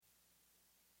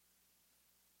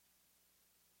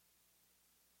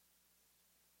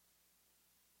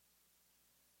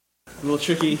A little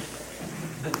tricky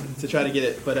to try to get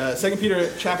it. But 2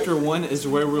 Peter chapter 1 is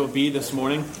where we'll be this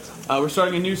morning. We're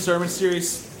starting a new sermon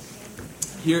series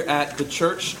here at the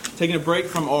church, taking a break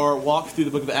from our walk through the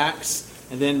book of Acts.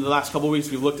 And then the last couple of weeks,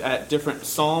 we've looked at different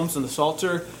psalms and the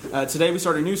Psalter. Today, we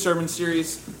start a new sermon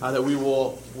series that we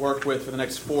will work with for the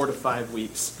next 4 to 5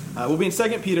 weeks. We'll be in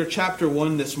 2 Peter chapter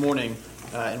 1 this morning,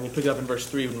 and we'll pick it up in verse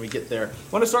 3 when we get there.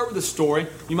 I want to start with a story.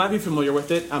 You might be familiar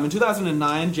with it. In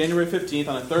 2009, January 15th,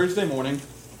 on a Thursday morning,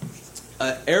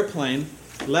 an airplane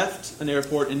left an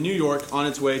airport in New York on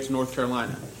its way to North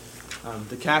Carolina.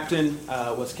 The captain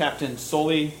was Captain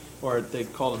Sully, or they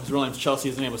called him, his real name's Chelsea,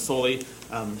 his name was Sully,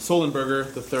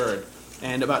 Sullenberger III.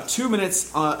 And about 2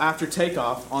 minutes after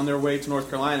takeoff, on their way to North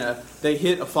Carolina, they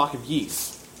hit a flock of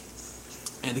geese.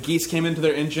 And the geese came into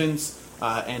their engines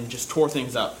and just tore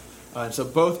things up. So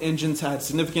both engines had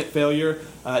significant failure,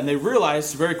 and they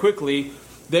realized very quickly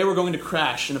they were going to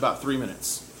crash in about 3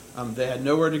 minutes. They had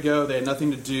nowhere to go, they had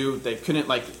nothing to do, they couldn't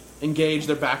engage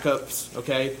their backups,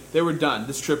 okay? They were done.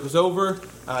 This trip was over,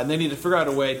 and they needed to figure out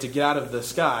a way to get out of the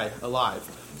sky alive.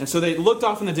 And so they looked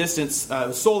off in the distance,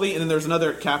 Sully, and then there was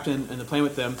another captain in the plane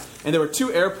with them, and there were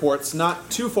 2 airports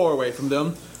not too far away from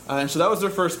them, and so that was their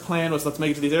first plan, was let's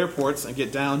make it to these airports and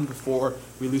get down before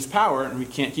we lose power and we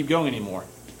can't keep going anymore.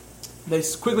 They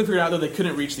quickly figured out that they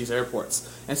couldn't reach these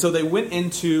airports, and so they went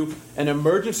into an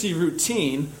emergency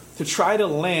routine to try to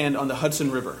land on the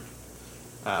Hudson River.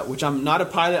 Which I'm not a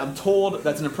pilot. I'm told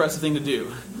that's an impressive thing to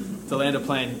do, to land a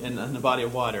plane in a body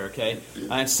of water, okay?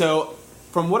 And so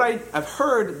from what I've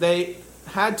heard, they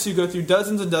had to go through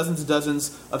dozens and dozens and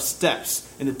dozens of steps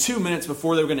in the 2 minutes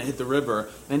before they were going to hit the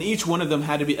river, and each one of them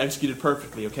had to be executed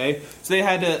perfectly, okay? So they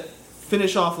had to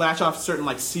latch off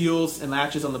certain seals and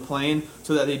latches on the plane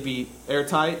so that they'd be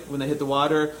airtight when they hit the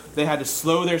water. They had to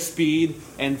slow their speed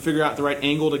and figure out the right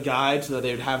angle to guide so that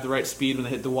they would have the right speed when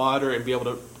they hit the water and be able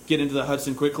to get into the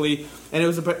Hudson quickly. And it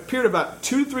was a period of about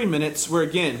 2 to 3 minutes where,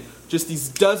 again, just these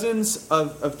dozens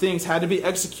of things had to be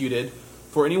executed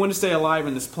for anyone to stay alive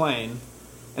in this plane.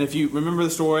 And if you remember the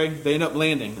story, they end up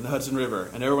landing in the Hudson River,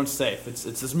 and everyone's safe. It's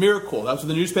this miracle. That's what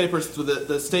the newspapers,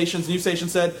 the news station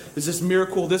said. It's this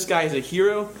miracle. This guy is a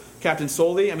hero, Captain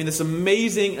Sully. This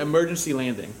amazing emergency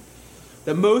landing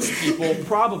that most people,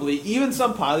 probably, even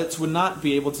some pilots, would not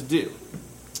be able to do.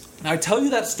 Now, I tell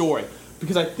you that story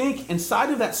because I think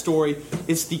inside of that story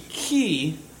is the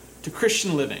key to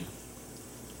Christian living.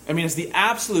 It's the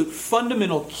absolute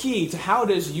fundamental key to how it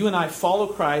is you and I follow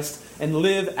Christ and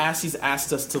live as He's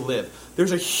asked us to live.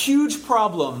 There's a huge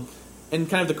problem in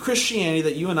kind of the Christianity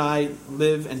that you and I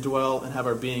live and dwell and have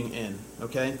our being in,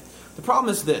 okay? The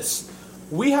problem is this.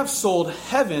 We have sold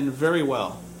heaven very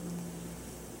well.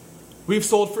 We've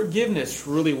sold forgiveness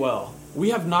really well.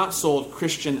 We have not sold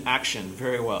Christian action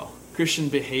very well, Christian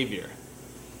behavior.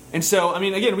 And so,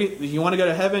 again, you want to go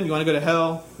to heaven, you want to go to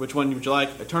hell, which one would you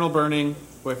like? Eternal burning,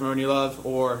 away from everyone you love,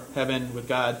 or heaven with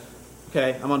God?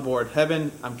 Okay, I'm on board.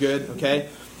 Heaven, I'm good, okay?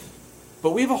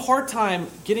 But we have a hard time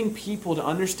getting people to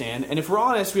understand, and if we're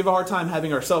honest, we have a hard time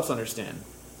having ourselves understand.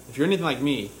 If you're anything like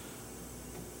me,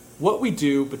 what we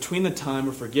do between the time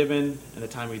we're forgiven and the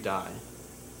time we die.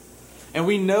 And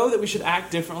we know that we should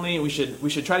act differently, and we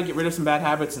should try to get rid of some bad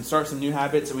habits and start some new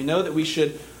habits, and we know that we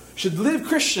should live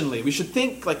Christianly. We should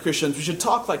think like Christians. We should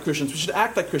talk like Christians. We should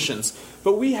act like Christians.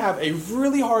 But we have a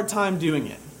really hard time doing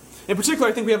it. In particular,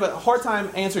 I think we have a hard time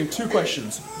answering 2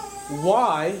 questions.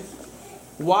 Why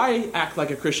act like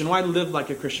a Christian? Why live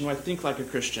like a Christian? Why think like a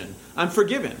Christian? I'm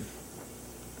forgiven.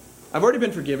 I've already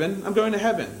been forgiven. I'm going to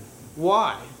heaven.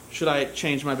 Why should I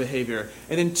change my behavior?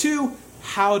 And then 2,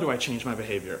 how do I change my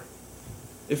behavior?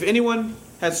 If anyone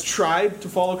has tried to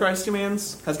follow Christ's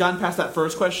commands, has gotten past that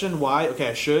first question, why? Okay,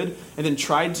 I should, and then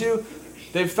tried to,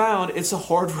 they've found it's a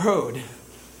hard road.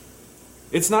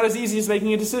 It's not as easy as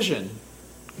making a decision.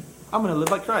 I'm going to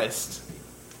live like Christ.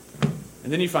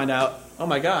 And then you find out, oh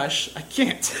my gosh, I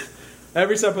can't.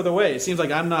 Every step of the way, it seems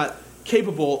like I'm not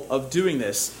capable of doing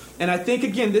this. And I think,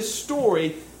 again, this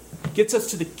story gets us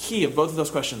to the key of both of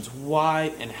those questions,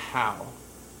 why and how.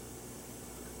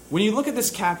 When you look at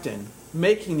this captain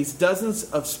making these dozens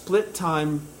of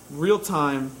split-time,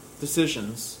 real-time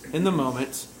decisions in the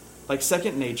moment, like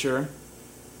second nature,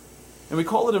 and we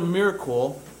call it a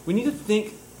miracle, we need to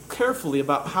think carefully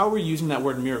about how we're using that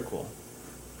word miracle.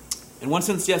 In one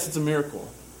sense, yes, it's a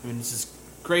miracle. This is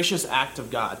a gracious act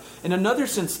of God. In another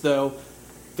sense, though,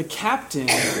 the captain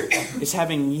is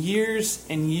having years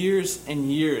and years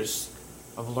and years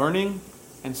of learning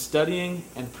and studying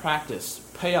and practice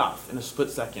pay off in a split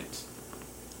second.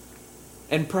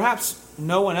 And perhaps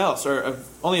no one else, or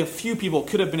only a few people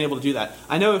could have been able to do that.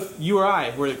 I know if you or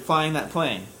I were flying that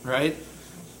plane, right?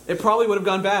 it probably would have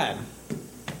gone bad.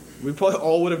 We probably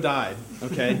all would have died,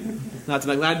 okay? Not to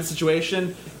make light of the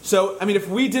situation. So, I mean, if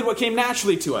we did what came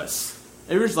naturally to us,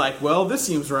 it was like, well, this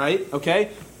seems right,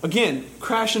 okay? Again,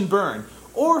 crash and burn.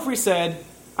 Or if we said,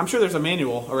 I'm sure there's a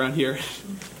manual around here.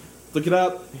 Look it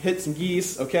up, hit some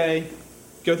geese, okay?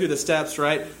 Go through the steps,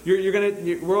 right?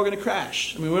 We're all gonna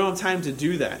crash. I mean, we don't have time to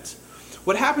do that.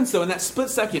 What happens, though, in that split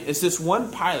second is this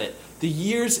one pilot, the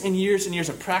years and years and years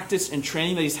of practice and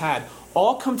training that he's had,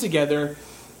 all come together,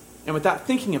 and without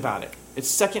thinking about it, it's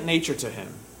second nature to him.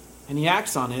 And he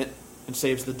acts on it and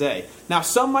saves the day. Now,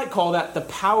 some might call that the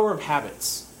power of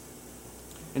habits.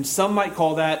 And some might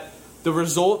call that the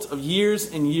result of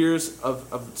years and years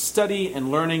of study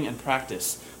and learning and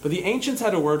practice. But the ancients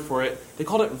had a word for it. They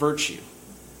called it virtue.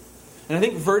 And I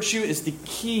think virtue is the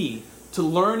key to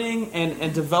learning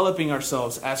and developing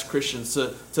ourselves as Christians, to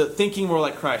thinking more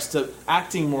like Christ, to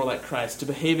acting more like Christ, to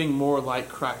behaving more like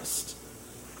Christ.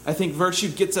 I think virtue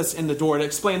gets us in the door. It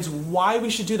explains why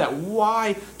we should do that.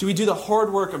 Why do we do the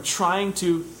hard work of trying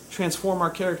to transform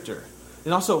our character?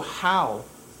 And also, how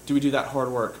do we do that hard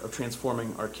work of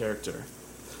transforming our character?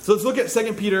 So let's look at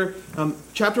 2 Peter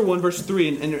chapter 1, verse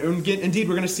 3. And indeed,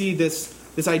 we're going to see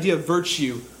this idea of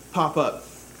virtue pop up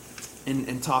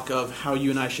and talk of how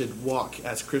you and I should walk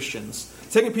as Christians.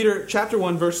 2 Peter chapter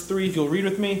 1, verse 3, if you'll read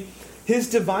with me. His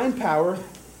divine power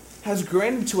has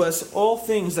granted to us all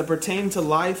things that pertain to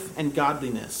life and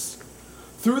godliness,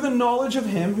 through the knowledge of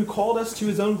him who called us to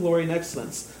his own glory and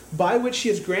excellence, by which he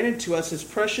has granted to us his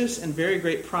precious and very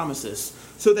great promises,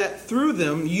 so that through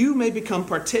them you may become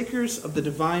partakers of the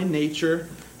divine nature,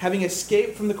 having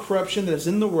escaped from the corruption that is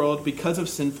in the world because of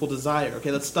sinful desire.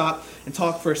 Okay, let's stop and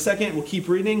talk for a second. We'll keep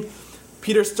reading.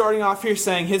 Peter's starting off here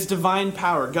saying his divine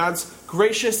power, God's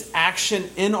gracious action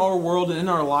in our world and in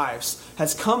our lives,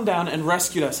 has come down and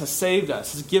rescued us, has saved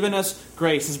us, has given us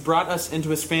grace, has brought us into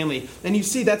his family. And you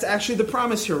see, that's actually the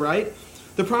promise here, right?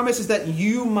 The promise is that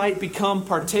you might become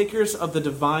partakers of the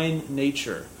divine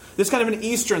nature. This is kind of an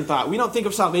Eastern thought. We don't think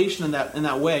of salvation in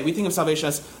that way. We think of salvation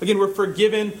as, again, we're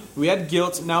forgiven, we had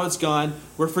guilt, now it's gone,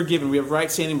 we're forgiven, we have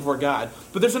right standing before God.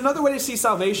 But there's another way to see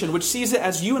salvation, which sees it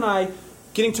as you and I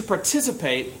getting to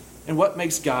participate in what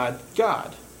makes God,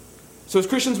 God. So as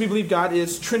Christians, we believe God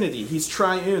is Trinity. He's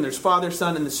triune. There's Father,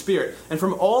 Son, and the Spirit. And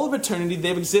from all of eternity,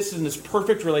 they've existed in this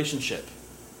perfect relationship.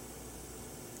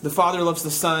 The Father loves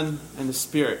the Son and the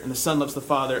Spirit, and the Son loves the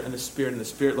Father and the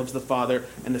Spirit loves the Father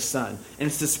and the Son. And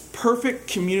it's this perfect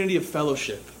community of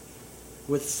fellowship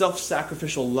with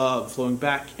self-sacrificial love flowing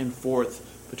back and forth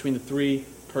between the three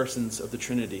persons of the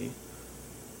Trinity.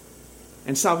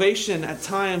 And salvation at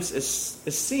times is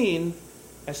seen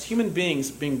as human beings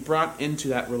being brought into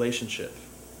that relationship.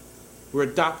 We're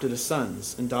adopted as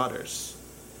sons and daughters.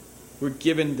 We're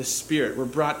given the Spirit. We're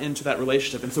brought into that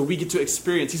relationship. And so we get to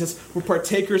experience. He says we're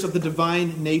partakers of the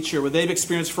divine nature, what they've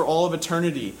experienced for all of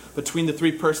eternity between the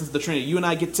three persons of the Trinity. You and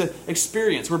I get to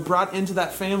experience. We're brought into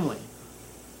that family.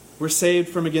 We're saved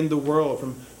from, again, the world,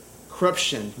 from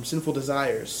corruption, from sinful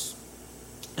desires.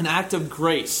 An act of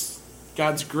grace.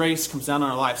 God's grace comes down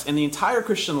on our lives. And the entire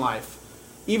Christian life,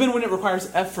 even when it requires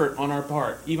effort on our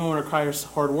part, even when it requires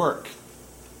hard work,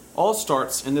 all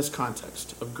starts in this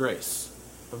context of grace,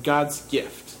 of God's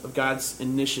gift, of God's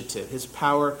initiative, his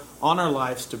power on our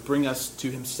lives to bring us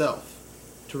to himself,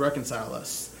 to reconcile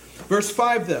us. Verse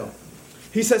 5, though,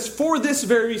 he says, for this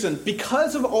very reason,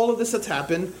 because of all of this that's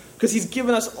happened, because he's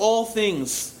given us all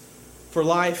things for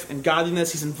life and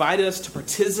godliness, he's invited us to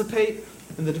participate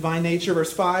in the divine nature.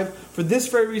 Verse 5, for this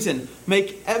very reason,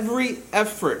 make every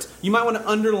effort. You might want to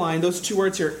underline those two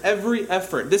words here, every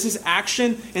effort. This is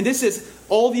action, and this is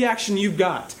all the action you've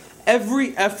got.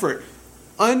 Every effort.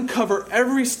 Uncover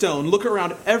every stone. Look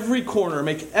around every corner.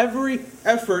 Make every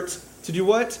effort to do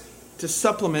what? To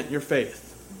supplement your faith.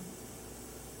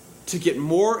 To get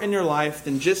more in your life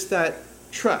than just that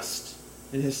trust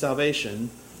in his salvation.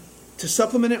 To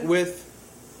supplement it with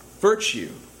virtue.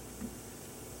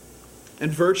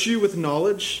 And virtue with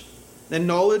knowledge, and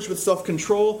knowledge with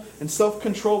self-control, and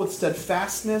self-control with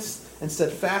steadfastness, and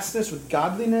steadfastness with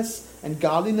godliness, and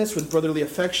godliness with brotherly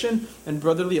affection, and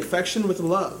brotherly affection with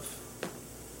love.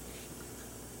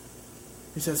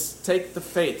 He says, take the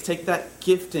faith, take that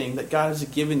gifting that God has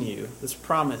given you, this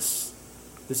promise,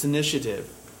 this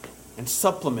initiative, and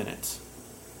supplement it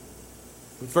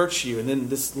with virtue, and then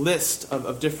this list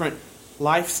of different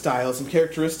lifestyles and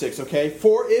characteristics, okay?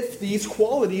 For if these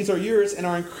qualities are yours and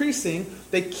are increasing,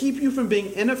 they keep you from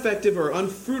being ineffective or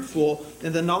unfruitful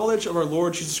in the knowledge of our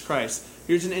Lord Jesus Christ.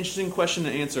 Here's an interesting question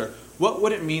to answer. What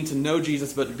would it mean to know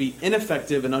Jesus but to be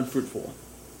ineffective and unfruitful?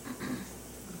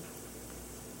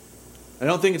 I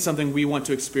don't think it's something we want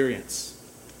to experience.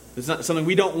 It's not something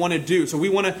we don't want to do. So we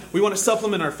want to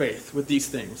supplement our faith with these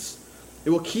things. It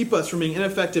will keep us from being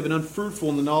ineffective and unfruitful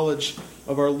in the knowledge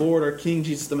of our Lord, our King,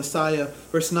 Jesus the Messiah.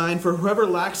 Verse 9, for whoever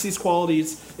lacks these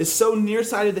qualities is so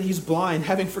nearsighted that he's blind,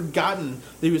 having forgotten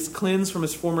that he was cleansed from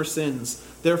his former sins.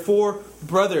 Therefore,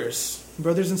 brothers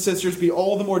and sisters, be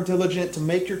all the more diligent to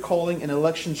make your calling and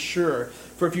election sure.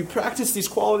 For if you practice these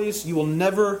qualities, you will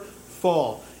never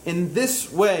fall. In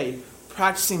this way,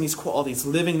 practicing these qualities,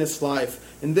 living this life,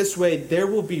 in this way, there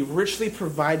will be richly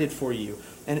provided for you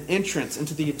an entrance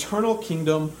into the eternal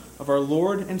kingdom of our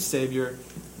Lord and Savior,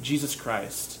 Jesus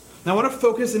Christ. Now, I want to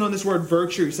focus in on this word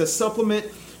virtue. He says, supplement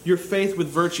your faith with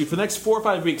virtue. For the next 4 or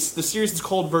 5 weeks, the series is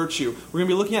called Virtue. We're going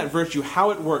to be looking at virtue, how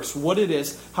it works, what it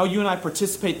is, how you and I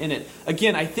participate in it.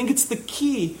 Again, I think it's the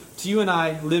key to you and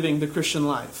I living the Christian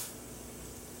life.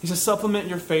 He says, supplement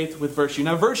your faith with virtue.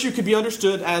 Now, virtue could be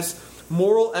understood as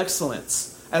moral excellence,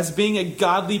 as being a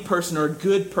godly person or a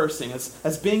good person,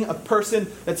 as being a person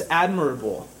that's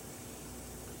admirable.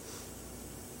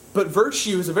 But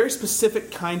virtue is a very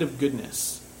specific kind of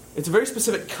goodness. It's a very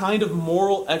specific kind of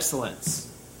moral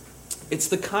excellence. It's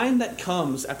the kind that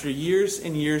comes after years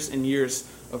and years and years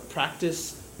of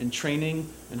practice and training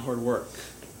and hard work.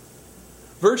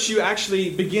 Virtue actually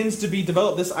begins to be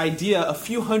developed, this idea, a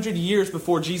few hundred years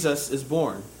before Jesus is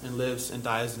born and lives and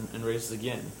dies and raises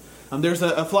again. There's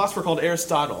a philosopher called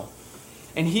Aristotle,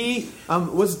 and he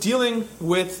was dealing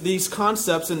with these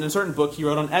concepts in a certain book he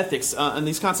wrote on ethics, and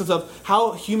these concepts of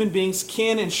how human beings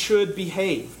can and should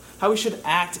behave, how we should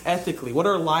act ethically, what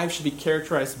our lives should be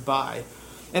characterized by.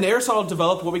 And Aristotle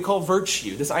developed what we call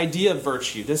virtue, this idea of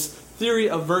virtue, this theory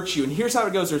of virtue. And here's how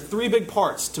it goes. There are 3 big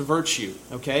parts to virtue,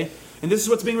 okay? And this is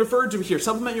what's being referred to here.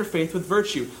 Supplement your faith with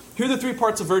virtue. Here are the 3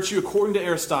 parts of virtue according to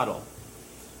Aristotle.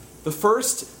 The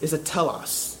first is a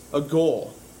telos, a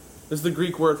goal. This is the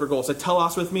Greek word for goal. Say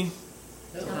telos with me.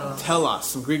 Telos.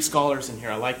 Some Greek scholars in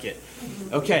here. I like it.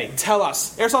 Okay,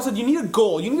 telos. Aristotle said you need a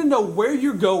goal. You need to know where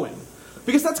you're going.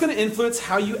 Because that's going to influence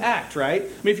how you act, right? I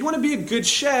mean, if you want to be a good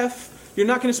chef, you're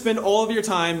not going to spend all of your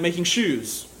time making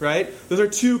shoes, right? Those are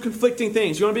 2 conflicting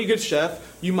things. You want to be a good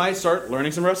chef, you might start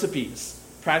learning some recipes,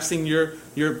 practicing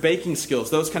your baking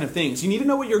skills, those kind of things. You need to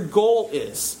know what your goal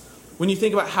is when you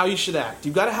think about how you should act.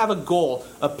 You've got to have a goal,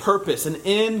 a purpose, an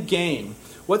end game.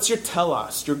 What's your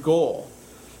telos, your goal?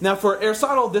 Now, for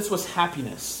Aristotle, this was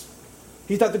happiness.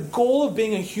 He thought the goal of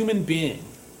being a human being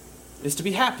is to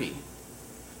be happy.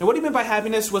 And what he meant by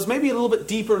happiness was maybe a little bit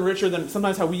deeper and richer than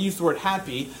sometimes how we use the word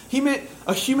happy. He meant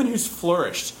a human who's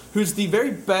flourished, who's the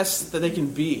very best that they can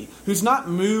be, who's not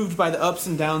moved by the ups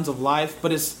and downs of life,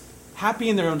 but is happy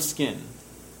in their own skin,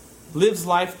 lives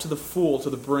life to the full,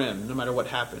 to the brim, no matter what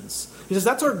happens. He says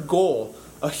that's our goal,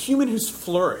 a human who's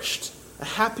flourished, a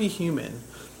happy human.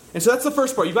 And so that's the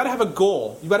first part. You've got to have a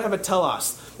goal. You've got to have a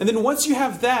telos. And then once you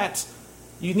have that,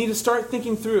 you need to start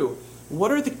thinking through, what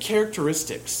are the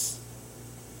characteristics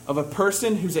of a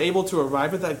person who's able to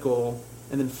arrive at that goal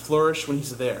and then flourish when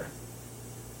he's there?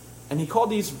 And he called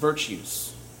these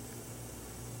virtues.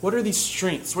 What are these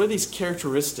strengths? What are these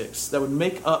characteristics that would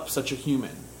make up such a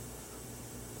human?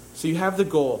 So you have the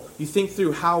goal. You think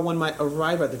through how one might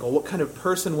arrive at the goal, what kind of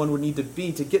person one would need to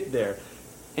be to get there.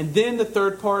 And then the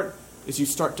third part is you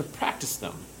start to practice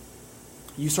them.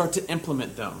 You start to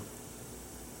implement them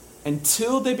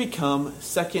until they become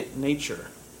second nature.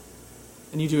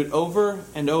 And you do it over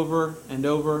and over and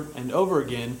over and over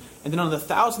again. And then on the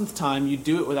 1,000th time, you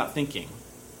do it without thinking.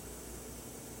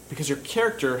 Because your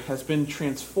character has been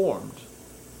transformed.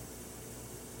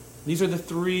 These are the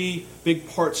 3 big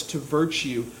parts to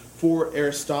virtue for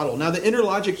Aristotle. Now, the inner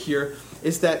logic here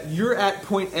is that you're at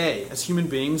point A as human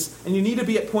beings, and you need to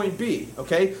be at point B,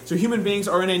 okay? So human beings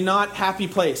are in a not happy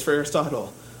place for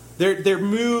Aristotle. They're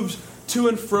moved to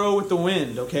and fro with the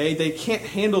wind, okay? They can't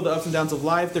handle the ups and downs of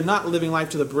life. They're not living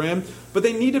life to the brim, but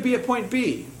they need to be at point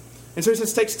B. And so he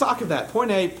says, take stock of that.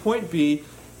 Point A, point B,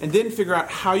 and then figure out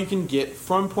how you can get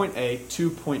from point A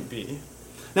to point B.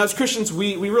 Now, as Christians,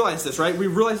 we realize this, right? We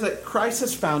realize that Christ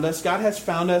has found us, God has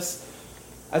found us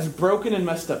as broken and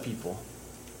messed up people.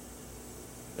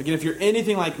 Again, if you're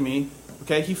anything like me,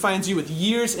 okay, he finds you with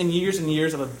years and years and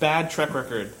years of a bad track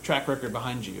record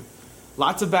behind you.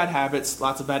 Lots of bad habits,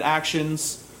 lots of bad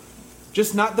actions.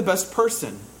 Just not the best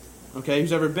person, okay,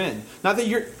 who's ever been. Not that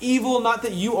you're evil, not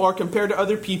that you are, compared to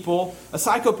other people, a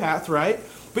psychopath, right?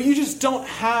 But you just don't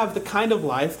have the kind of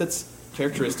life that's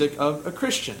characteristic of a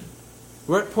Christian.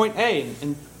 We're at point A,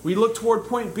 and we look toward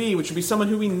point B, which would be someone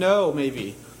who we know,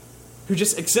 maybe, who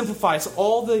just exemplifies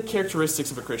all the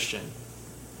characteristics of a Christian,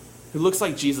 who looks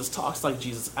like Jesus, talks like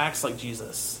Jesus, acts like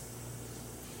Jesus.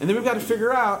 And then we've got to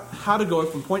figure out how to go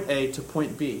from point A to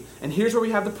point B. And here's where we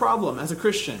have the problem as a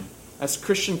Christian, as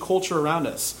Christian culture around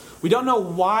us. We don't know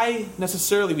why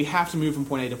necessarily we have to move from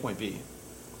point A to point B.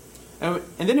 And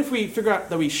then if we figure out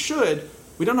that we should,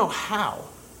 we don't know how.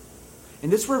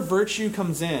 And this is where virtue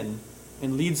comes in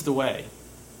and leads the way.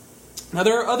 Now,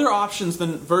 there are other options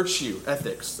than virtue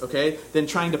ethics, okay, than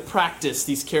trying to practice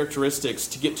these characteristics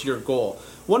to get to your goal.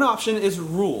 One option is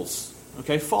rules,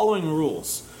 okay, following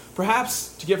rules.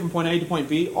 Perhaps to get from point A to point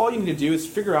B, all you need to do is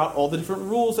figure out all the different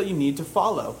rules that you need to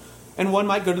follow. And one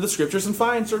might go to the Scriptures and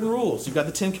find certain rules. You've got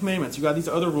the Ten Commandments. You've got these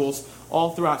other rules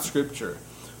all throughout Scripture.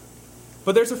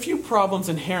 But there's a few problems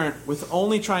inherent with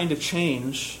only trying to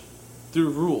change through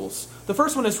rules. The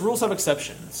first one is rules have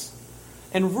exceptions.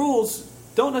 And rules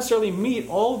don't necessarily meet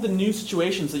all of the new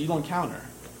situations that you'll encounter.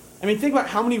 I mean, think about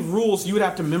how many rules you would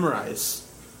have to memorize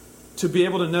to be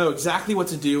able to know exactly what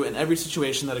to do in every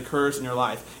situation that occurs in your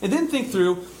life. And then think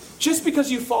through, just because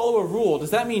you follow a rule,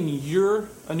 does that mean you're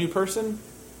a new person?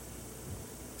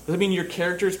 Does that mean your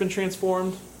character has been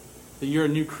transformed? That you're a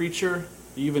new creature?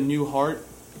 That you have a new heart?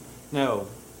 No.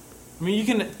 I mean,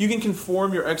 you can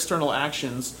conform your external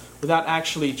actions without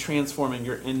actually transforming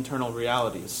your internal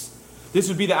realities. This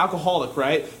would be the alcoholic,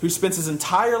 right? Who spends his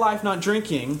entire life not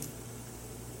drinking,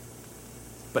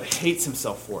 but hates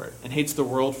himself for it and hates the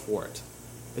world for it.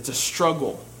 It's a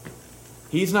struggle.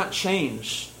 He's not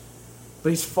changed, but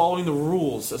he's following the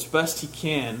rules as best he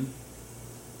can.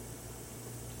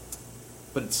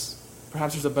 But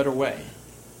perhaps there's a better way.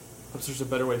 Perhaps there's a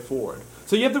better way forward.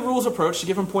 So you have the rules approach to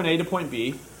get from point A to point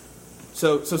B.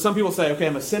 So some people say, okay,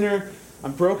 I'm a sinner,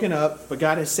 I'm broken up, but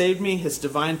God has saved me, His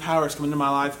divine power has come into my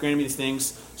life, granted me these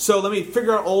things. So let me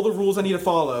figure out all the rules I need to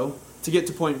follow to get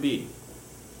to point B.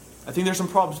 I think there's some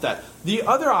problems with that. The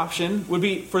other option would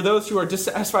be, for those who are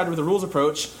dissatisfied with the rules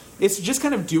approach, is to just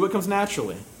kind of do what comes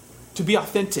naturally. To be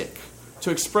authentic.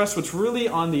 To express what's really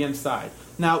on the inside.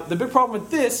 Now, the big problem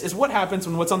with this is what happens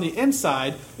when what's on the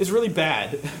inside is really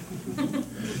bad.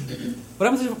 What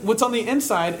happens if what's on the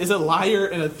inside is a liar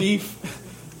and a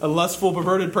thief, a lustful,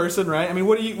 perverted person, right? I mean,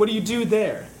 what do you do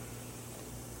there?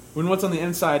 When what's on the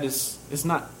inside is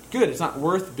not good, it's not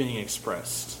worth being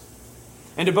expressed.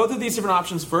 And to both of these different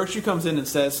options, virtue comes in and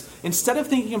says, instead of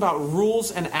thinking about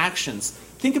rules and actions,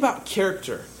 think about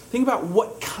character. Think about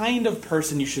what kind of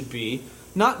person you should be,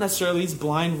 not necessarily these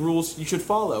blind rules you should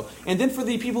follow. And then for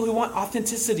the people who want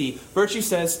authenticity, virtue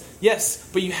says, yes,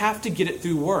 but you have to get it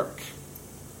through work.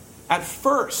 At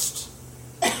first,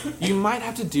 you might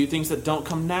have to do things that don't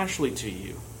come naturally to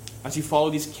you as you follow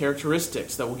these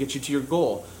characteristics that will get you to your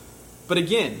goal. But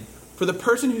again, for the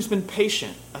person who's been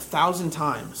patient 1,000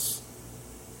 times,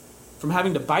 from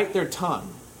having to bite their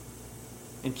tongue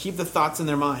and keep the thoughts in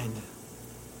their mind,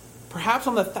 perhaps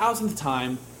on the 1,000th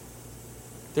time,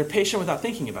 they're patient without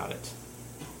thinking about it.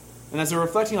 And as they're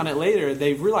reflecting on it later,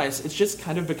 they realize it's just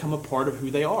kind of become a part of who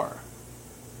they are.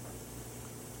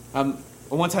 I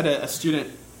once had a student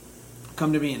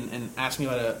come to me and ask me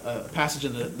about a passage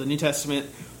in the New Testament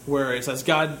where it says,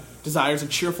 God desires a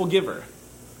cheerful giver.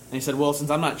 And he said, well, since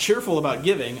I'm not cheerful about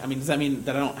giving, I mean, does that mean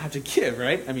that I don't have to give,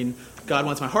 right? I mean, God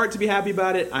wants my heart to be happy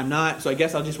about it. I'm not, so I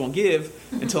guess I just won't give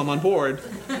until I'm on board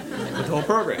with the whole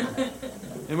program.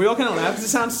 And we all kind of laugh because it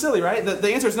sounds silly, right?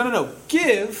 The answer is no.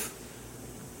 Give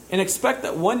and expect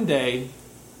that one day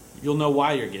you'll know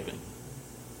why you're giving.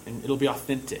 And it'll be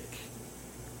authentic.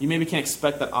 You maybe can't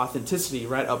expect that authenticity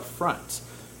right up front.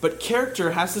 But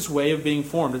character has this way of being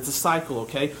formed. It's a cycle,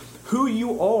 okay? Who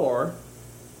you are,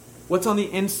 what's on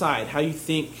the inside, how you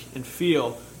think and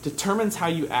feel, determines how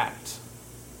you act.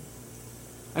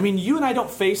 I mean, you and I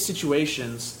don't face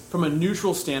situations from a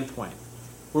neutral standpoint,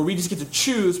 where we just get to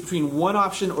choose between one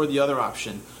option or the other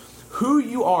option. Who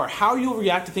you are, how you'll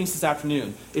react to things this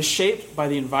afternoon, is shaped by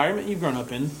the environment you've grown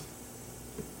up in,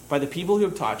 by the people who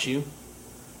have taught you,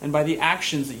 and by the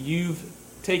actions that you've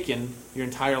taken your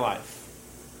entire life.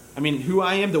 I mean, who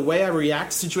I am, the way I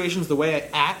react to situations, the way I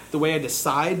act, the way I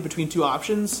decide between two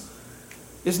options,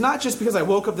 is not just because I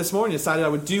woke up this morning and decided I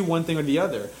would do one thing or the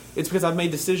other. It's because I've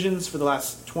made decisions for the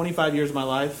last 25 years of my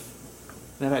life,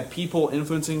 and I've had people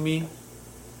influencing me.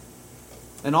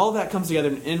 And all of that comes together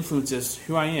and influences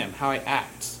who I am, how I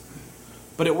act.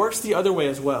 But it works the other way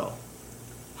as well.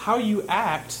 How you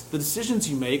act, the decisions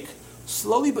you make,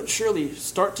 slowly but surely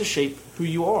start to shape who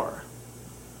you are.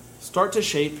 Start to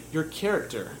shape your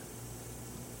character.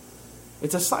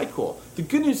 It's a cycle. The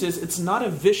good news is it's not a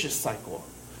vicious cycle.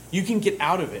 You can get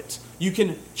out of it. You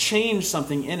can change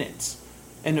something in it.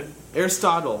 And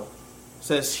Aristotle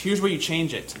says, here's where you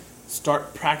change it.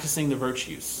 Start practicing the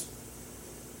virtues.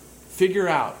 Figure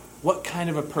out what kind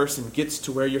of a person gets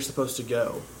to where you're supposed to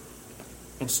go.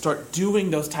 and start doing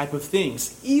those type of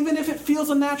things, even if it feels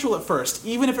unnatural at first,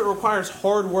 even if it requires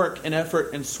hard work and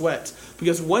effort and sweat.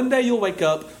 Because one day you'll wake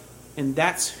up and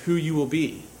that's who you will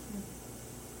be.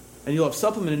 And you'll have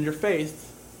supplemented your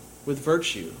faith with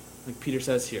virtue, like Peter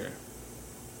says here.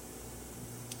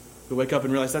 You'll wake up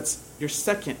and realize that's your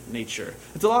second nature.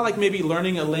 It's a lot like maybe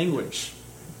learning a language.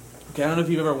 Okay, I don't know if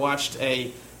you've ever watched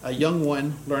a young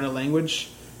one learn a language.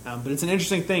 But it's an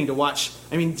interesting thing to watch.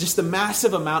 I mean, just the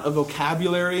massive amount of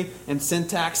vocabulary and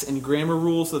syntax and grammar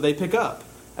rules that they pick up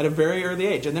at a very early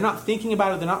age. And they're not thinking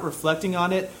about it. They're not reflecting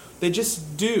on it. They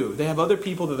just do. They have other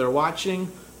people that they're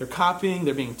watching. They're copying.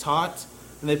 They're being taught.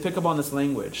 And they pick up on this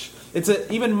language. It's an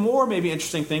even more maybe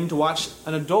interesting thing to watch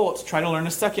an adult try to learn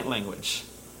a second language.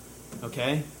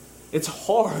 Okay? It's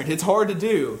hard. It's hard to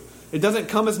do. It doesn't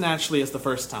come as naturally as the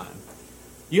first time.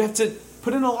 You have to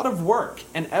put in a lot of work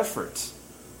and effort.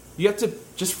 You have to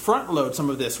just front load some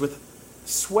of this with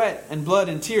sweat and blood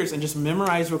and tears and just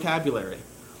memorize vocabulary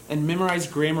and memorize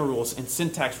grammar rules and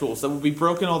syntax rules that will be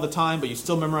broken all the time, but you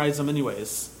still memorize them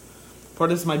anyways.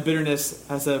 Part of this is my bitterness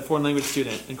as a foreign language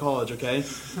student in college, okay?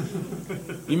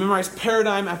 You memorize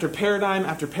paradigm after paradigm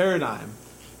after paradigm.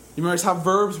 You memorize how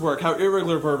verbs work, how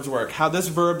irregular verbs work, how this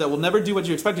verb that will never do what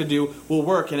you expect it to do will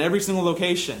work in every single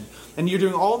location. And you're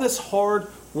doing all this hard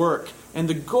work, and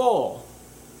the goal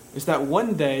is that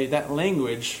one day that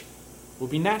language will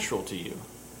be natural to you.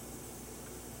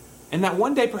 And that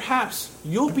one day perhaps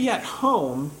you'll be at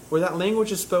home where that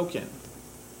language is spoken.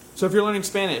 So if you're learning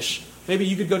Spanish, maybe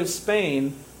you could go to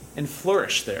Spain and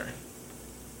flourish there.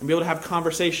 And be able to have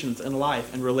conversations in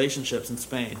life and relationships in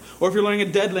Spain. Or if you're learning a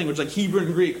dead language like Hebrew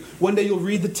and Greek, one day you'll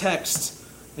read the text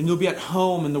and you'll be at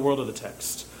home in the world of the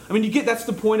text. I mean, that's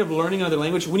the point of learning another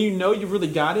language. When you know you've really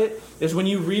got it, is when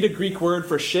you read a Greek word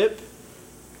for ship,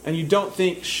 and you don't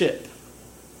think ship.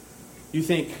 You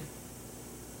think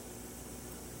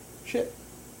ship.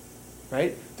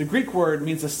 Right? The Greek word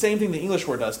means the same thing the English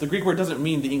word does. The Greek word doesn't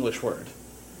mean the English word.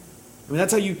 I mean,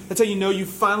 that's how you know you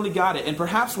finally got it. And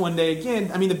perhaps one day,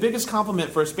 again, I mean, the biggest compliment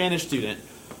for a Spanish student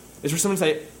is for someone to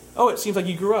say, oh, it seems like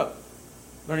you grew up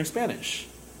learning Spanish.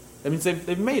 That means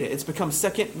they've made it. It's become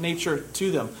second nature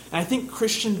to them. And I think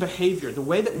Christian behavior, the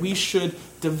way that we should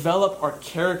develop our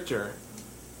character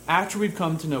after we've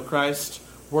come to know Christ,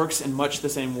 works in much the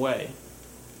same way.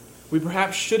 We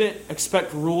perhaps shouldn't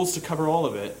expect rules to cover all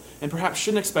of it, and perhaps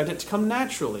shouldn't expect it to come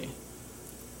naturally.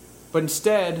 But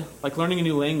instead, like learning a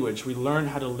new language, we learn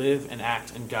how to live and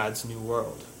act in God's new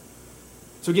world.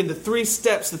 So again, the three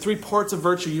steps, the three parts of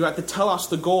virtue, you got the telos,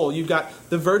 the goal, you've got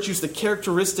the virtues, the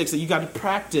characteristics that you got to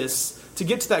practice to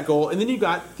get to that goal, and then you've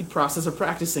got the process of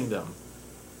practicing them.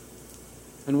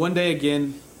 And one day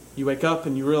again, you wake up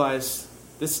and you realize,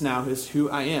 this now is who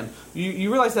I am.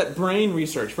 You realize that brain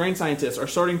scientists are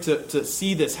starting to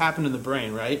see this happen in the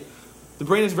brain, right? The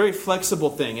brain is a very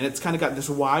flexible thing, and it's kind of got this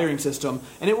wiring system,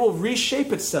 and it will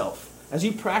reshape itself as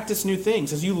you practice new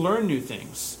things, as you learn new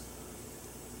things.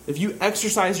 If you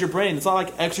exercise your brain, it's not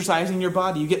like exercising your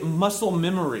body. You get muscle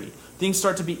memory. Things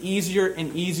start to be easier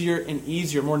and easier and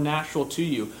easier, more natural to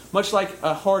you. Much like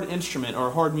a hard instrument or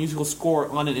a hard musical score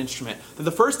on an instrument. That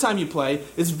the first time you play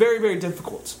is very, very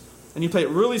difficult. And you play it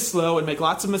really slow and make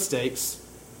lots of mistakes.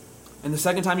 And the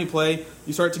second time you play,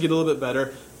 you start to get a little bit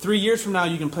better. 3 years from now,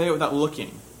 you can play it without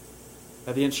looking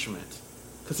at the instrument.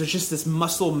 Because there's just this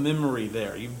muscle memory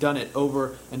there. You've done it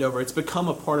over and over. It's become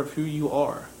a part of who you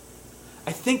are.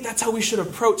 I think that's how we should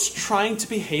approach trying to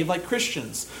behave like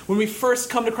Christians. When we first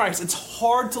come to Christ, it's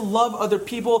hard to love other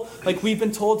people like we've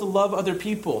been told to love other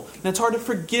people. And it's hard to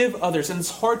forgive others. And it's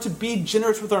hard to be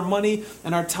generous with our money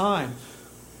and our time.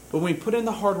 But when we put in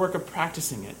the hard work of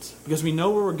practicing it, because we know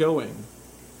where we're going,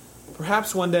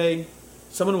 perhaps one day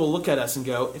someone will look at us and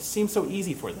go, it seems so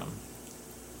easy for them.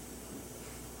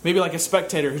 Maybe like a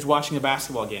spectator who's watching a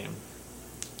basketball game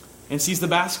and sees the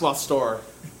basketball star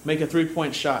make a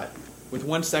three-point shot with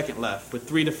 1 second left, with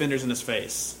 3 defenders in his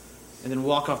face, and then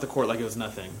walk off the court like it was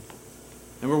nothing.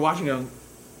 And we're watching going,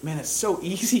 man, it's so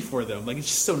easy for them. Like, it's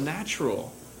just so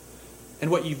natural. And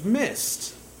what you've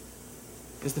missed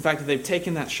is the fact that they've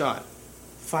taken that shot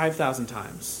 5,000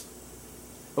 times,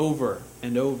 over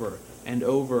and over and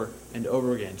over and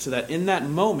over again, so that in that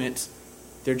moment,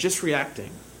 they're just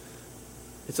reacting.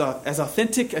 It's as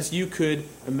authentic as you could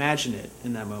imagine it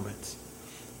in that moment.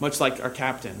 Much like our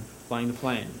captain flying the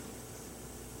plane.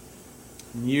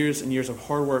 And years of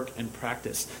hard work and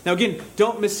practice. Now again,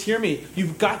 don't mishear me.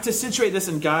 You've got to situate this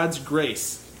in God's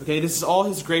grace. Okay, this is all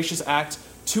His gracious act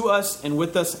to us and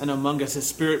with us and among us. His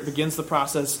Spirit begins the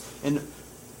process and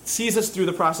sees us through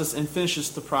the process and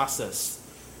finishes the process.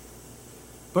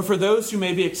 But for those who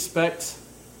maybe expect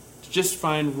to just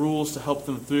find rules to help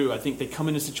them through. I think they come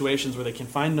into situations where they can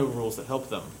find no rules that help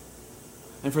them.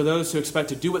 And for those who expect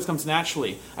to do what comes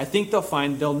naturally, I think they'll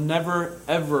find they'll never,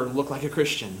 ever look like a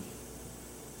Christian.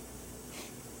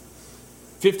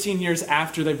 15 years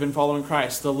after they've been following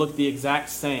Christ, they'll look the exact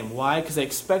same. Why? Because they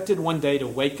expected one day to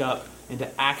wake up and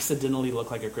to accidentally look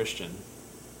like a Christian.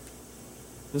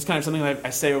 This is kind of something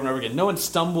I say over and over again. No one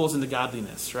stumbles into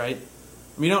godliness, right?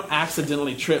 I mean, you don't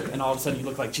accidentally trip and all of a sudden you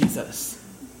look like Jesus.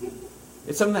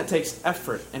 It's something that takes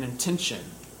effort and intention.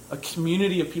 A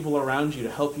community of people around you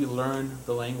to help you learn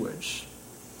the language.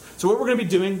 So what we're going to be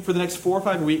doing for the next 4 or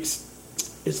 5 weeks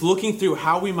is looking through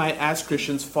how we might, as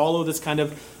Christians, follow this kind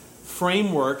of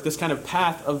framework, this kind of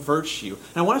path of virtue.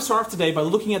 And I want to start off today by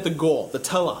looking at the goal, the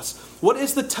telos. What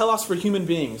is the telos for human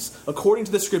beings, according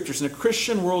to the Scriptures, in a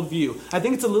Christian worldview? I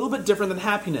think it's a little bit different than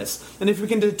happiness. And if we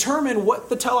can determine what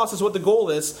the telos is, what the goal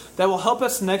is, that will help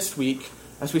us next week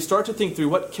as we start to think through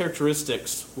what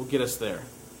characteristics will get us there.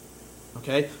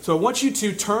 Okay? So I want you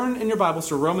to turn in your Bibles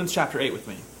to Romans chapter 8 with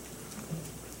me.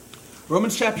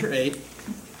 Romans chapter 8.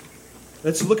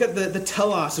 Let's look at the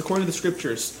telos according to the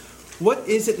Scriptures. What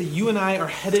is it that you and I are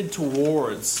headed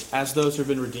towards as those who have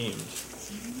been redeemed?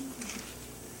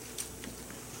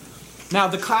 Now,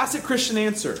 the classic Christian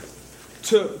answer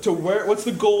to what's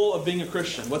the goal of being a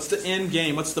Christian? What's the end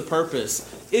game? What's the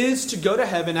purpose? Is to go to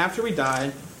heaven after we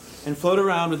die and float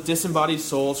around with disembodied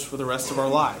souls for the rest of our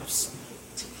lives.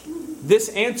 This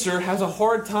answer has a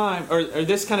hard time, or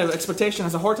this kind of expectation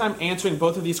has a hard time answering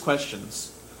both of these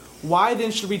questions. Why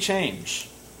then should we change?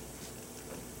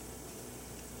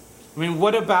 I mean,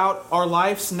 what about our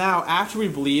lives now after we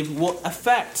believe will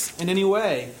affect in any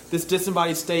way this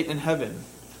disembodied state in heaven?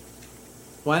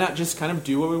 Why not just kind of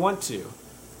do what we want to?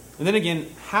 And then again,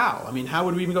 how? I mean, how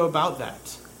would we even go about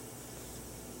that?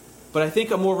 But I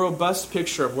think a more robust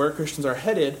picture of where Christians are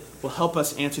headed will help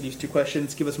us answer these two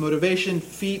questions, give us motivation,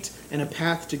 feet, and a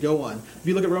path to go on. If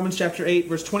you look at Romans chapter 8,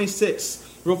 verse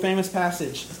 26, real famous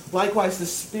passage. Likewise, the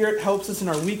Spirit helps us in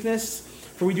our weakness,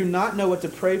 for we do not know what to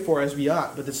pray for as we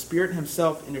ought, but the Spirit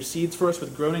Himself intercedes for us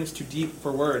with groanings too deep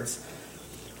for words.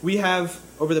 We have,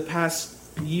 over the past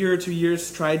year or 2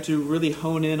 years, tried to really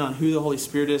hone in on who the Holy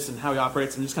Spirit is and how He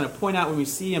operates, and just kind of point out when we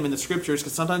see Him in the Scriptures,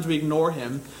 because sometimes we ignore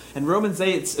Him. And Romans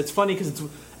 8, it's funny because it's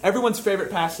everyone's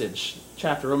favorite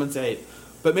chapter, Romans 8.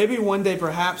 But maybe one day,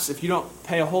 perhaps, if you don't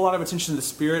pay a whole lot of attention to the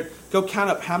Spirit, go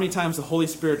count up how many times the Holy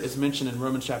Spirit is mentioned in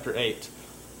Romans chapter 8.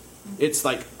 It's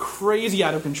like crazy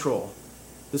out of control.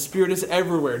 The Spirit is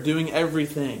everywhere, doing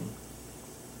everything.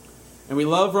 And we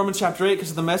love Romans chapter 8 because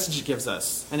of the message it gives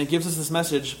us. And it gives us this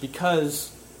message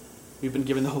because we've been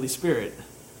given the Holy Spirit.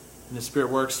 And the Spirit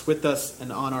works with us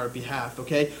and on our behalf.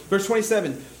 Okay? Verse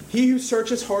 27. He who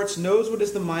searches hearts knows what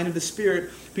is the mind of the Spirit,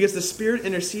 because the Spirit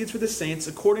intercedes for the saints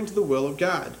according to the will of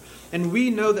God. And we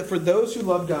know that for those who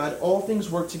love God, all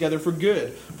things work together for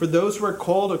good, for those who are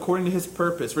called according to His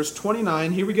purpose. Verse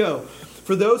 29, here we go.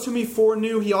 For those whom He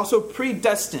foreknew, He also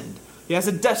predestined. He has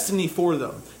a destiny for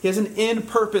them. He has an end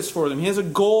purpose for them. He has a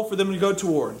goal for them to go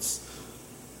towards.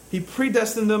 He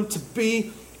predestined them to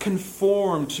be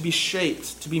conformed, to be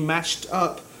shaped, to be matched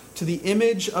up to the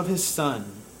image of His Son,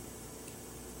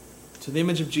 to the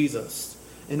image of Jesus,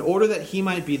 in order that He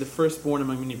might be the firstborn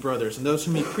among many brothers. And those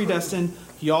whom He predestined,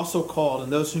 He also called.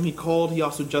 And those whom He called, He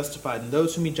also justified. And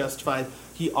those whom He justified,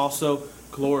 He also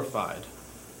glorified.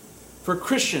 For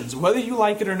Christians, whether you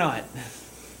like it or not,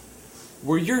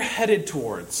 where you're headed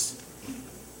towards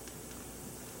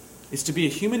is to be a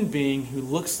human being who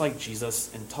looks like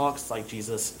Jesus and talks like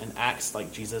Jesus and acts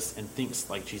like Jesus and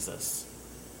thinks like Jesus.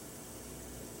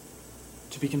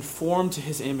 To be conformed to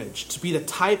His image. To be the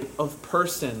type of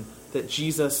person that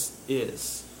Jesus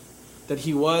is. That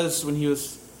He was when He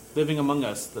was living among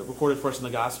us, that recorded for us in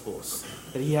the Gospels.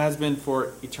 That He has been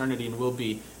for eternity and will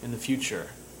be in the future.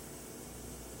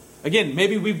 Again,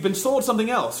 maybe we've been sold something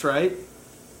else, right?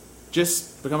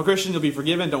 Just become a Christian, you'll be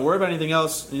forgiven, don't worry about anything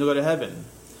else, and you'll go to heaven.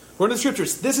 According to the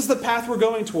Scriptures, this is the path we're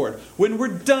going toward. When we're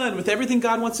done with everything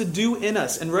God wants to do in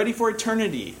us and ready for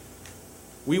eternity,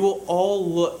 we will all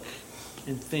look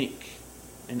and think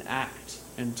and act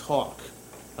and talk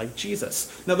like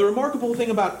Jesus. Now, the remarkable thing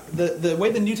about the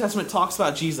way the New Testament talks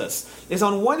about Jesus is,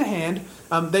 on one hand,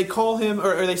 they call Him,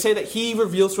 or they say that He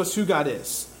reveals to us who God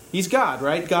is. He's God,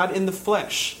 right? God in the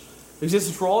flesh.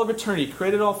 Existed for all of eternity,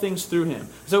 created all things through Him.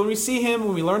 So when we see Him,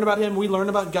 when we learn about Him, we learn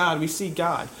about God, we see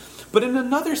God. But in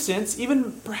another sense,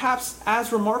 even perhaps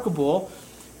as remarkable,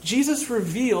 Jesus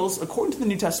reveals, according to the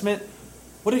New Testament,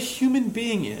 what a human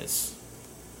being is.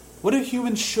 What a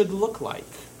human should look like.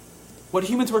 What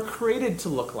humans were created to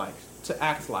look like, to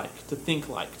act like, to think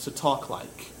like, to talk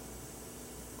like.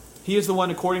 He is the one,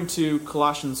 according to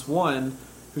Colossians 1,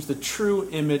 who's the true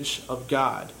image of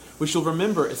God, which you'll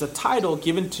remember is a title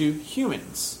given to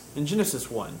humans in Genesis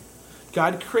 1.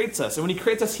 God creates us, and when he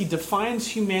creates us, he defines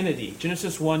humanity,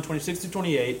 Genesis 1,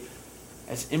 26-28,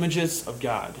 as images of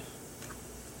God.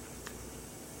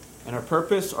 And our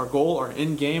purpose, our goal, our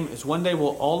end game is one day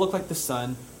we'll all look like the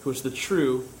Son, who is the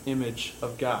true image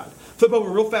of God. Flip over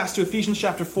real fast to Ephesians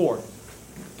chapter 4.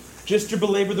 Just to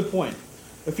belabor the point.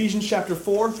 Ephesians chapter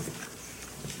 4.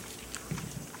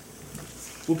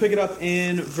 We'll pick it up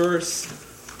in verse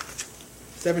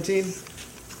 17. Does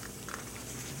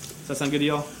that sound good to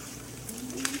y'all?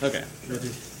 Okay.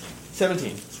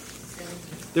 17.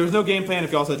 There was no game plan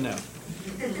if y'all said no.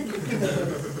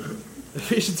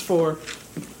 Ephesians 4,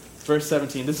 verse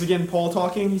 17. This is again Paul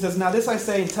talking. He says, "Now this I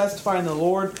say and testify in the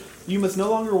Lord, you must no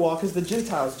longer walk as the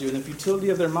Gentiles do in the futility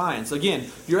of their minds." Again,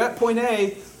 you're at point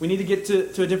A. We need to get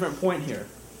to a different point here.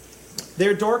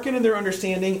 "They're darkened in their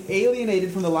understanding,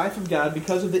 alienated from the life of God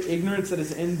because of the ignorance that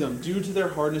is in them, due to their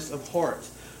hardness of heart.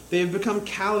 They have become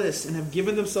callous and have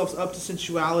given themselves up to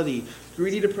sensuality,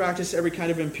 greedy to practice every kind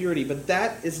of impurity. But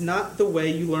that is not the way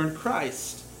you learned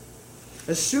Christ.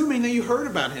 Assuming that you heard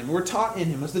about him, were taught in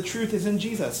him, as the truth is in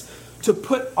Jesus, to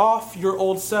put off your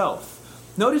old self."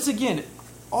 Notice again,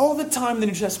 all the time in the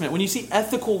New Testament, when you see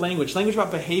ethical language about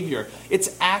behavior, it's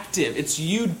active. It's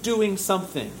you doing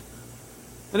something.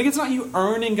 And again, it's not you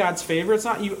earning God's favor. It's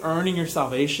not you earning your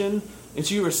salvation. It's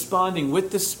you responding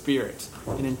with the Spirit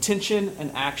in intention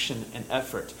and action and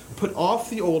effort. Put off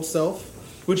the old self,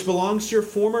 which belongs to your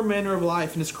former manner of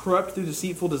life and is corrupt through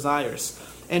deceitful desires,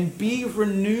 and be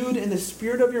renewed in the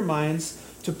spirit of your minds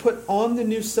to put on the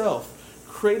new self,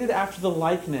 created after the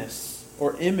likeness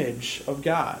or image of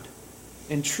God,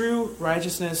 in true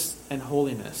righteousness and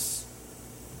holiness.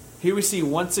 Here we see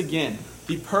once again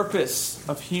the purpose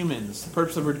of humans, the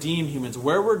purpose of redeemed humans,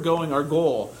 where we're going, our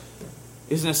goal,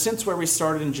 is in a sense where we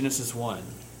started in Genesis 1.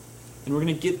 And we're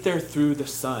going to get there through the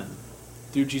Son,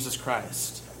 through Jesus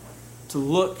Christ, to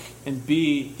look and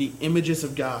be the images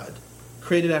of God,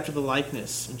 created after the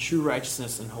likeness and true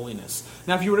righteousness and holiness.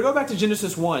 Now, if you were to go back to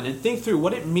Genesis 1 and think through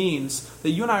what it means that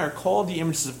you and I are called the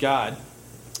images of God,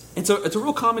 it's a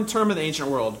real common term in the ancient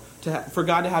world for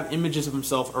God to have images of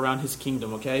himself around his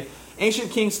kingdom, okay?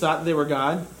 Ancient kings thought that they were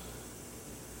God.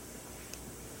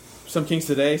 Some kings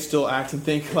today still act and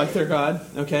think like they're God,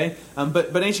 okay?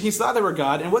 But ancient kings thought they were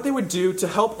God, and what they would do to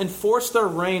help enforce their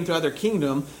reign throughout their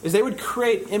kingdom is they would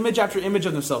create image after image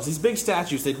of themselves. These big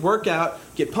statues, they'd work out,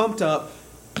 get pumped up,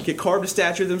 get carved a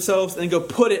statue of themselves, and then go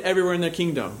put it everywhere in their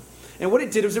kingdom. And what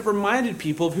it did was it reminded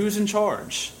people of who's in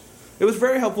charge. It was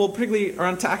very helpful, particularly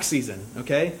around tax season,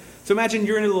 okay? So imagine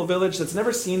you're in a little village that's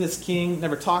never seen this king,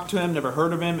 never talked to him, never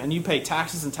heard of him, and you pay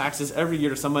taxes and taxes every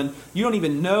year to someone you don't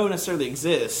even know necessarily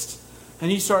exists.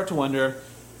 And you start to wonder,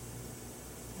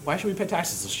 why should we pay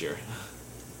taxes this year?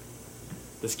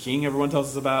 This king everyone tells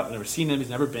us about, I've never seen him,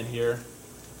 he's never been here.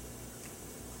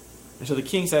 And so the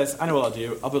king says, I know what I'll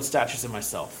do. I'll build statues of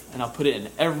myself, and I'll put it in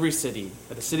every city,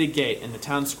 at the city gate, in the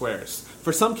town squares.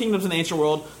 For some kingdoms in the ancient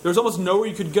world, there was almost nowhere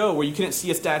you could go where you couldn't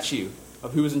see a statue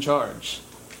of who was in charge.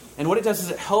 And what it does is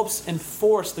it helps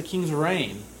enforce the king's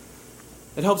reign.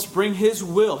 It helps bring his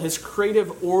will, his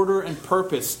creative order and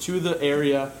purpose to the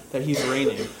area that he's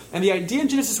reigning. And the idea in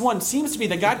Genesis 1 seems to be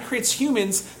that God creates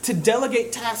humans to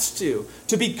delegate tasks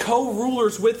to be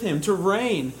co-rulers with him, to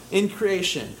reign in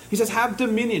creation. He says, have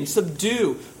dominion,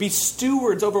 subdue, be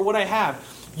stewards over what I have.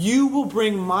 You will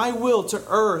bring my will to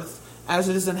earth as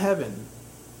it is in heaven.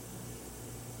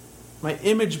 My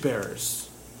image bearers,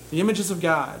 the images of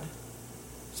God,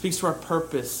 speaks to our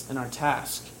purpose and our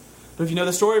task. But if you know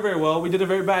the story very well, we did a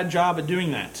very bad job at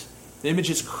doing that. The image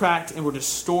is cracked and we're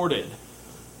distorted.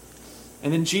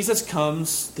 And then Jesus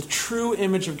comes, the true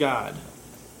image of God,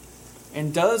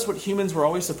 and does what humans were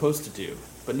always supposed to do,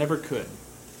 but never could.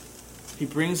 He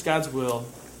brings God's will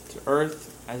to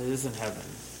earth as it is in heaven.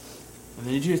 And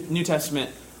the New Testament,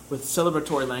 with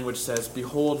celebratory language, says,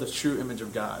 behold the true image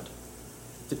of God.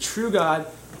 The true God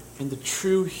and the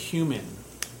true human.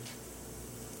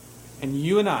 And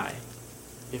you and I,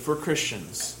 if we're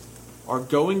Christians, are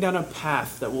going down a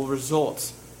path that will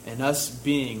result in us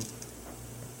being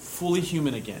fully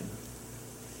human again,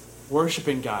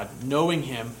 worshiping God, knowing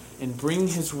him, and bringing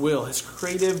his will, his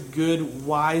creative, good,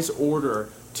 wise order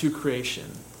to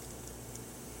creation.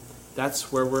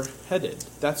 That's where we're headed.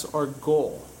 That's our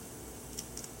goal.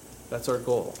 That's our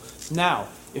goal. Now,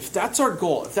 if that's our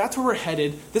goal, if that's where we're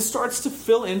headed, this starts to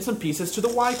fill in some pieces to the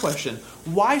why question.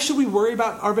 Why should we worry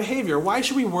about our behavior? Why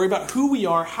should we worry about who we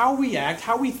are, how we act,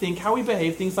 how we think, how we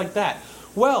behave, things like that?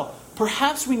 Well,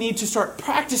 perhaps we need to start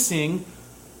practicing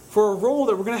for a role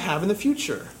that we're going to have in the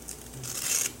future.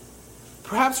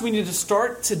 Perhaps we need to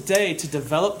start today to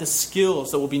develop the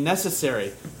skills that will be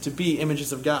necessary to be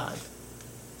images of God,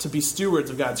 to be stewards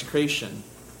of God's creation,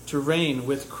 to reign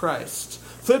with Christ.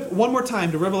 Flip one more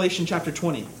time to Revelation chapter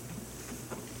 20.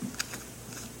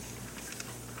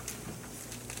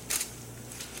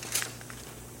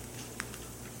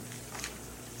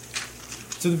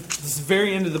 So this is the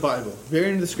very end of the Bible, very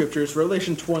end of the Scriptures,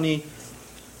 Revelation 20.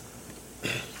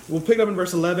 We'll pick it up in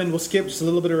verse 11. We'll skip just a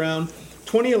little bit around.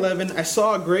 20:11, I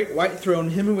saw a great white throne,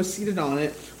 him who was seated on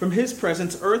it. From his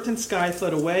presence, earth and sky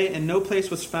fled away, and no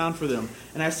place was found for them.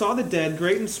 And I saw the dead,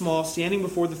 great and small, standing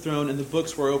before the throne, and the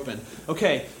books were open.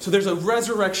 Okay, so there's a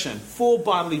resurrection, full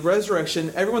bodily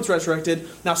resurrection. Everyone's resurrected.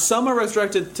 Now, some are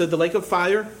resurrected to the lake of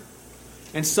fire,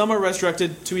 and some are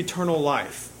resurrected to eternal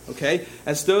life. Okay?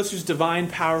 As those whose divine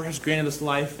power has granted us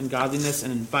life and godliness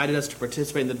and invited us to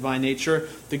participate in the divine nature,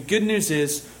 the good news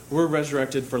is we're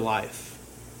resurrected for life.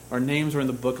 Our names are in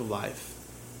the book of life,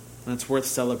 and it's worth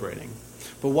celebrating.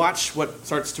 But watch what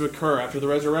starts to occur after the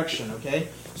resurrection, okay?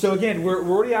 So again, we're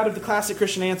already out of the classic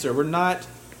Christian answer. We're not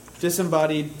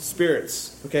disembodied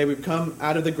spirits, okay? We've come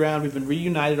out of the ground. We've been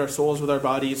reunited, our souls with our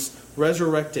bodies,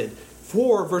 resurrected.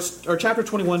 Chapter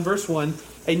 21, verse 1,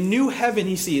 a new heaven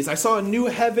he sees. I saw a new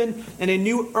heaven and a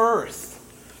new earth.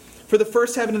 For the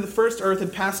first heaven and the first earth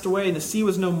had passed away, and the sea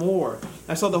was no more.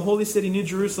 I saw the holy city, New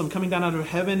Jerusalem, coming down out of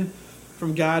heaven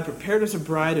from God, prepared as a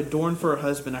bride adorned for her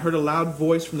husband. I heard a loud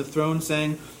voice from the throne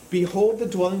saying, behold the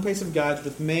dwelling place of God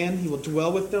with man. He will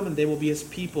dwell with them, and they will be his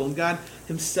people. And God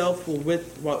himself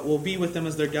will be with them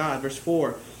as their God. Verse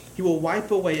 4, he will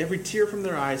wipe away every tear from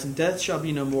their eyes, and death shall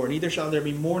be no more. Neither shall there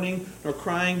be mourning, nor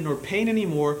crying, nor pain any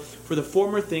more, for the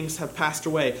former things have passed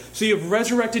away. So you have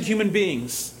resurrected human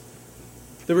beings,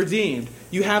 the redeemed.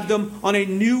 You have them on a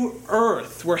new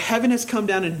earth where heaven has come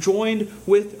down and joined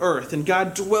with earth, and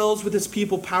God dwells with his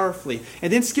people powerfully.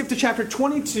 And then skip to chapter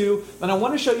 22, and I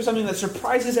want to show you something that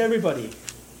surprises everybody.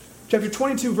 Chapter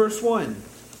 22, verse 1.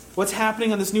 What's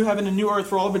happening on this new heaven and new earth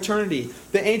for all of eternity?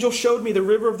 The angel showed me the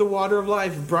river of the water of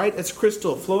life, bright as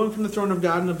crystal, flowing from the throne of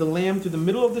God and of the Lamb through the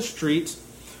middle of the street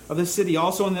of the city.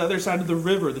 Also on the other side of the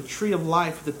river, the tree of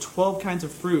life with the 12 kinds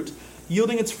of fruit,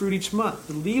 yielding its fruit each month.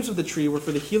 The leaves of the tree were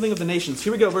for the healing of the nations.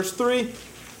 Here we go, verse 3.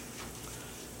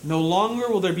 No longer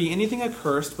will there be anything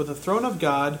accursed, but the throne of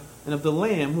God and of the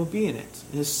Lamb will be in it.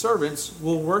 And his servants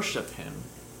will worship him,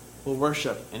 will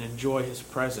worship and enjoy his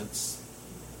presence.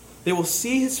 They will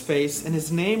see his face, and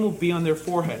his name will be on their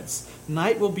foreheads.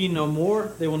 Night will be no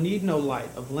more. They will need no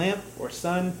light of lamp or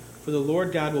sun, for the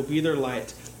Lord God will be their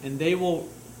light, and they will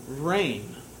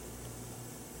reign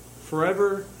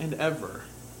forever and ever.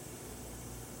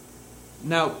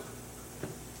 Now,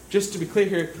 just to be clear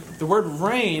here, the word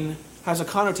reign has a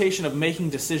connotation of making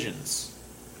decisions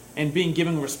and being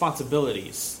given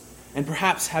responsibilities and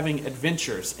perhaps having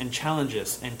adventures and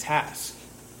challenges and tasks.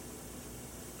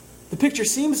 The picture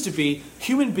seems to be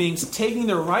human beings taking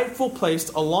their rightful place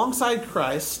alongside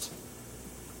Christ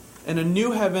in a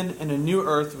new heaven and a new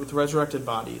earth with resurrected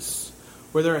bodies,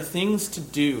 where there are things to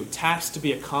do, tasks to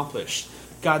be accomplished,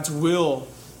 God's will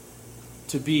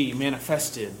to be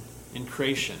manifested in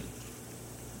creation.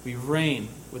 We reign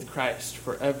with Christ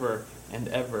forever and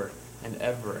ever and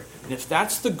ever. And if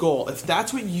that's the goal, if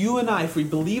that's what you and I, if we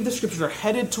believe the Scriptures are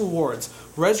headed towards,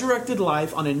 resurrected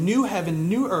life on a new heaven,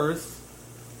 new earth,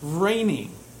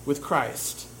 reigning with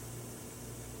Christ,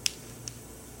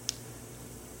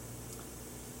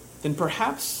 then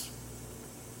perhaps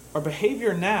our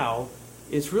behavior now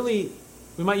is really,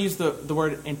 we might use the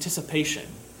word anticipation,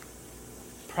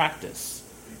 practice,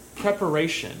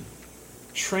 preparation,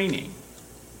 training.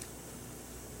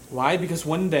 Why? Because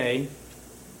one day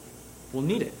we'll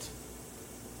need it.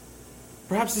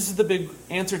 Perhaps this is the big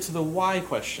answer to the why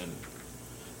question.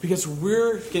 Because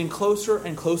we're getting closer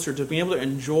and closer to being able to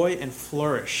enjoy and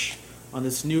flourish on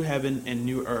this new heaven and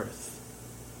new earth.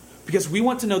 Because we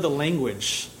want to know the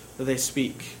language that they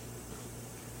speak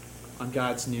on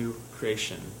God's new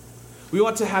creation. We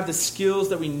want to have the skills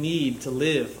that we need to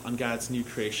live on God's new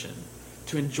creation,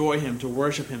 to enjoy him, to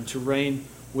worship him, to reign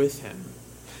with him.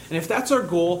 And if that's our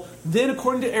goal, then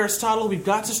according to Aristotle, we've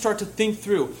got to start to think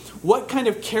through what kind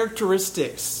of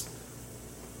characteristics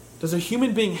does a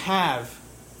human being have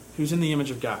who's in the image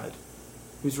of God,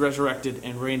 who's resurrected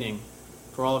and reigning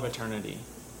for all of eternity.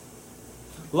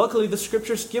 Luckily, the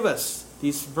Scriptures give us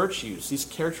these virtues, these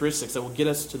characteristics that will get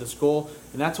us to this goal,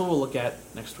 and that's what we'll look at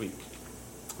next week.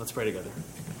 Let's pray together.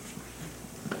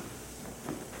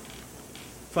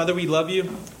 Father, we love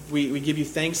you. We give you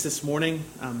thanks this morning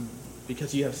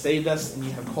because you have saved us and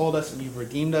you have called us and you've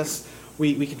redeemed us.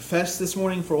 We confess this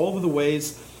morning for all of the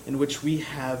ways in which we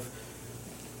have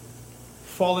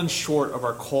fallen short of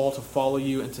our call to follow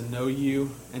you and to know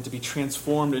you and to be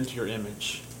transformed into your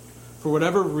image. For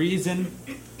whatever reason,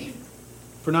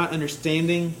 for not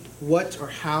understanding what or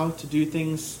how to do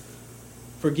things,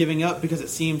 for giving up because it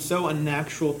seems so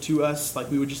unnatural to us, like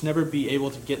we would just never be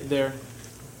able to get there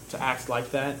to act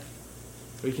like that.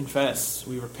 We confess,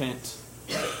 we repent.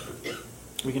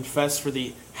 We confess for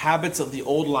the habits of the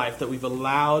old life that we've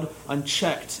allowed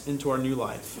unchecked into our new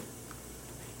life.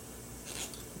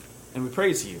 And we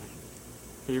praise you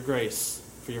for your grace,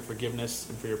 for your forgiveness,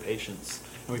 and for your patience.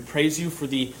 And we praise you for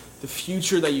the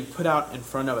future that you put out in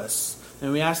front of us.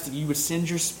 And we ask that you would send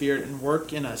your Spirit and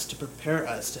work in us to prepare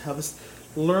us, to help us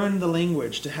learn the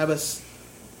language, to have us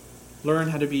learn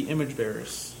how to be image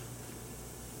bearers.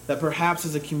 That perhaps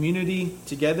as a community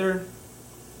together,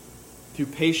 through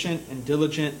patient and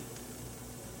diligent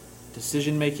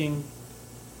decision making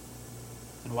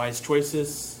and wise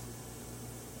choices,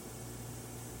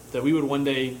 that we would one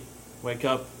day wake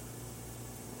up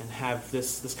and have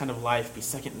this kind of life be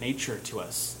second nature to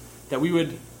us. That we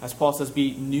would, as Paul says,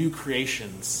 be new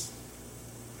creations.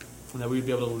 And that we would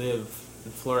be able to live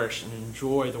and flourish and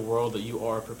enjoy the world that you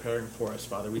are preparing for us,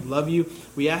 Father. We love you.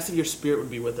 We ask that your Spirit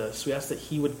would be with us. We ask that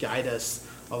he would guide us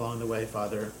along the way,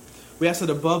 Father. We ask that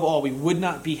above all, we would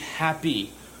not be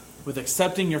happy with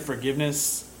accepting your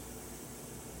forgiveness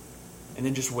and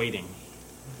then just waiting.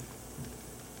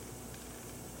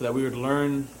 That we would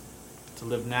learn to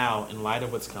live now in light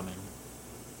of what's coming.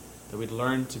 That we'd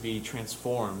learn to be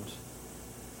transformed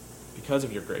because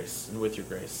of your grace and with your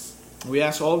grace. And we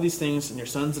ask all of these things in your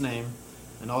Son's name,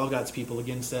 and all of God's people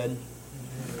again said,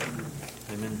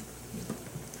 Amen.